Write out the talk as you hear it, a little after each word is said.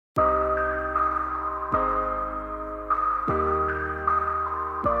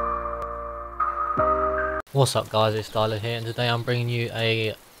What's up guys, it's Styler here, and today I'm bringing you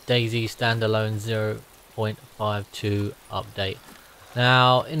a DayZ Standalone 0.52 update.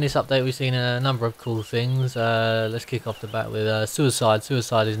 Now in this update we've seen a number of cool things. Let's kick off the bat with suicide.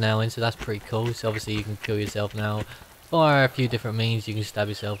 Suicide is now in, so that's pretty cool. So obviously you can kill yourself now via a few different means. You can stab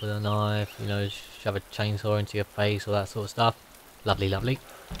yourself with a knife, you know, shove a chainsaw into your face, all that sort of stuff. Lovely, lovely.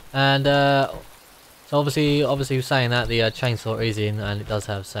 And so obviously saying that, the chainsaw is in and it does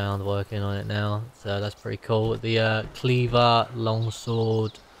have sound working on it now, so that's pretty cool. The cleaver,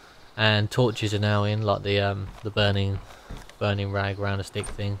 longsword, and torches are now in, like the burning rag around a stick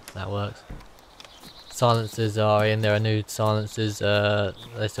thing. That works. Silencers are in. There are new silencers.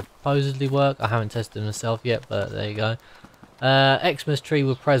 They supposedly work. I haven't tested them myself yet, but there you go. Xmas tree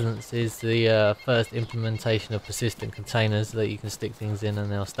with presents is the first implementation of persistent containers so that you can stick things in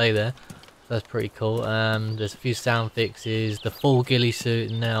and they'll stay there. That's pretty cool. There's a few sound fixes. The full ghillie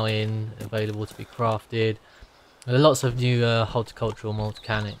suit now in, available to be crafted. There are lots of new horticultural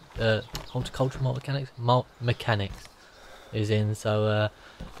mechanics is in. So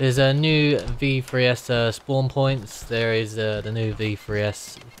there's a new V3S spawn points. There is the new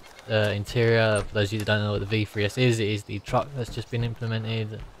V3S interior. For those of you that don't know what the V3S is, it is the truck that's just been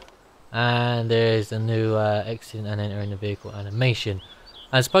implemented. And there is a new exit and entering the vehicle animation.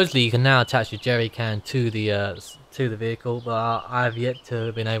 And supposedly you can now attach your jerry can to the vehicle, but I've yet to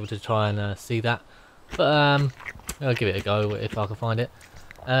have been able to try and see that. But I'll give it a go if I can find it.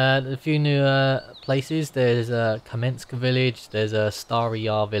 A few new places. There's Kamensk village. There's a Starry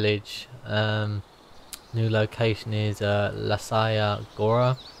Yar village. New location is Lasaya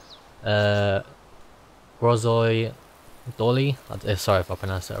Gora, Grozoi Doli. Sorry if I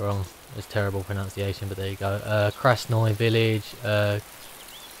pronounced that wrong. It's terrible pronunciation, but there you go. Krasnoy village.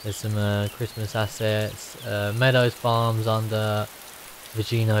 There's some Christmas assets, Meadows Farms under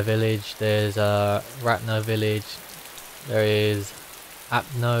Vigino Village. There's Ratno Village. There is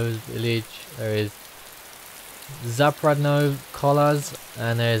Apno Village. There is Zapradno Kolas,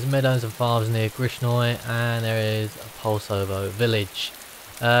 and there's Meadows and Farms near Grishnoy, and there is Polsovo Village.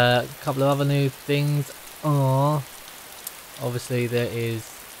 A couple of other new things are, obviously there is.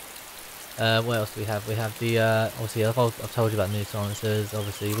 What else do we have? We have the obviously I've told you about new silencers.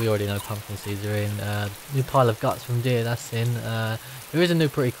 Obviously we already know pumpkin seeds are in. New pile of guts from deer, that's in. There is a new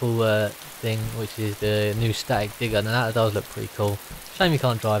pretty cool thing, which is the new static digger. Now that does look pretty cool. Shame you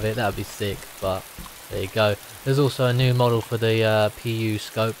can't drive it, that would be sick, but there you go. There's also a new model for the PU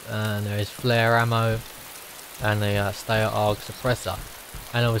scope, and there is flare ammo and the Stayer ARG suppressor,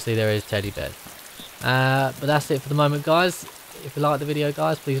 and obviously there is teddy bears. But that's it for the moment, guys. If you like the video,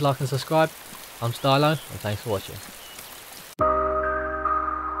 guys, please like and subscribe. I'm Stylo, and thanks for watching.